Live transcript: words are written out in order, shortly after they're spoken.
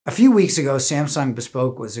A few weeks ago, Samsung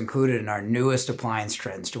Bespoke was included in our newest appliance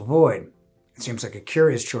trends to avoid. It seems like a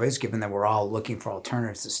curious choice given that we're all looking for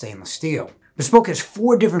alternatives to stainless steel. Bespoke has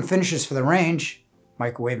 4 different finishes for the range.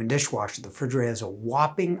 Microwave and dishwasher. The refrigerator has a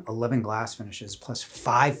whopping 11 glass finishes plus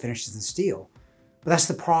 5 finishes in steel. But that's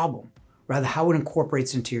the problem. Rather, how it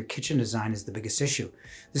incorporates into your kitchen design is the biggest issue.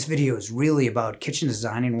 This video is really about kitchen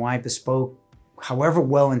design and why Bespoke, however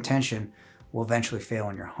well-intentioned, will eventually fail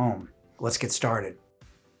in your home. Let's get started.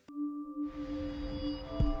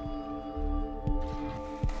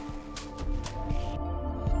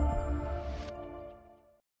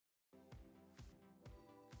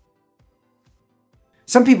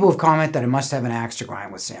 Some people have commented that I must have an axe to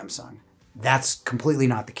grind with Samsung. That's completely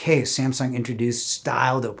not the case. Samsung introduced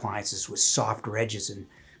styled appliances with softer edges and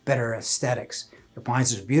better aesthetics. The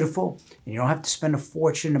appliances are beautiful, and you don't have to spend a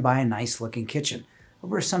fortune to buy a nice looking kitchen.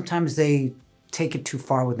 However, sometimes they take it too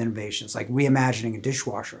far with innovations, like reimagining a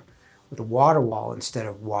dishwasher with a water wall instead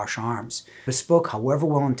of wash arms. Bespoke, however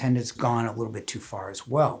well intended, has gone a little bit too far as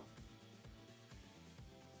well.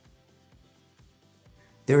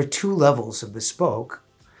 There are 2 levels of Bespoke.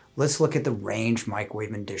 Let's look at the range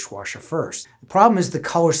microwave and dishwasher first. The problem is the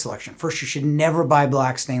color selection. First, you should never buy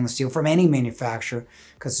black stainless steel from any manufacturer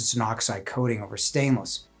because it's an oxide coating over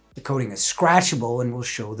stainless. The coating is scratchable and will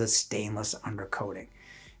show the stainless undercoating.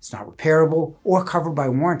 It's not repairable or covered by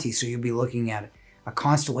warranty, so you'll be looking at a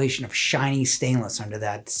constellation of shiny stainless under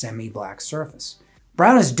that semi-black surface.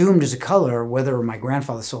 Brown is doomed as a color, whether my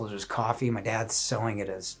grandfather sold it as coffee, my dad's selling it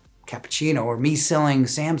as cappuccino, or me selling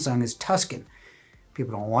Samsung as Tuscan.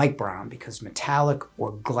 People don't like brown because metallic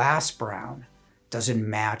or glass brown doesn't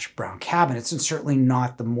match brown cabinets, and certainly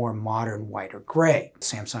not the more modern white or gray.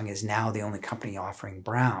 Samsung is now the only company offering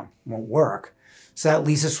brown. It won't work. So that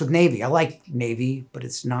leaves us with navy. I like navy, but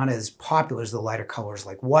it's not as popular as the lighter colors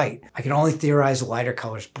like white. I can only theorize lighter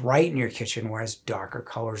colors brighten your kitchen, whereas darker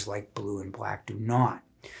colors like blue and black do not.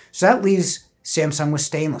 So that leaves Samsung with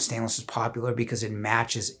stainless. Stainless is popular because it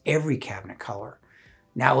matches every cabinet color.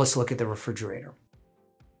 Now let's look at the refrigerator.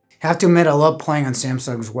 I have to admit, I love playing on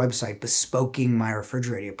Samsung's website, bespoking my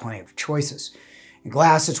refrigerator. You have plenty of choices. In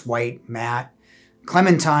glass, it's white, matte,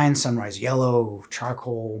 clementine, sunrise yellow,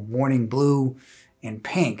 charcoal, morning blue, and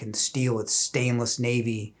pink. In steel, it's stainless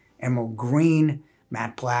navy, emerald green,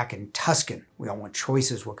 matte black, and Tuscan. We all want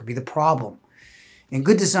choices. What could be the problem? In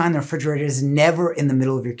good design, the refrigerator is never in the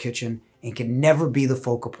middle of your kitchen and can never be the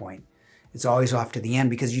focal point. It's always off to the end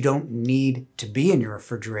because you don't need to be in your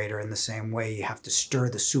refrigerator in the same way you have to stir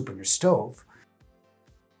the soup in your stove.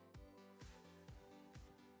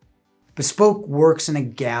 Bespoke works in a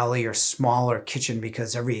galley or smaller kitchen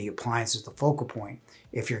because every appliance is the focal point.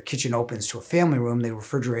 If your kitchen opens to a family room, the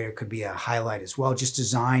refrigerator could be a highlight as well. Just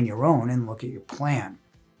design your own and look at your plan.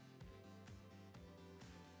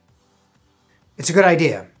 It's a good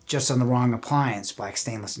idea, just on the wrong appliance. Black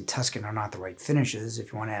stainless and Tuscan are not the right finishes.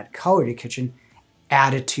 If you want to add color to your kitchen,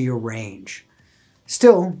 add it to your range.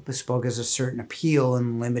 Still, Bespoke has a certain appeal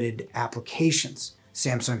in limited applications.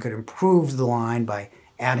 Samsung could improve the line by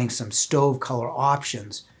adding some stove color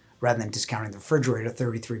options rather than discounting the refrigerator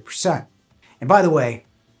 33%. And by the way,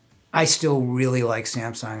 I still really like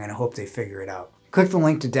Samsung and I hope they figure it out. Click the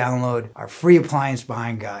link to download our free appliance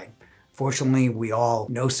buying guide. Fortunately, we all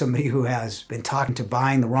know somebody who has been talking to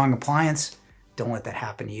buying the wrong appliance. Don't let that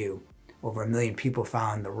happen to you. Over 1 million people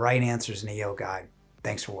found the right answers in the Yale guide.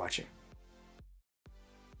 Thanks for watching.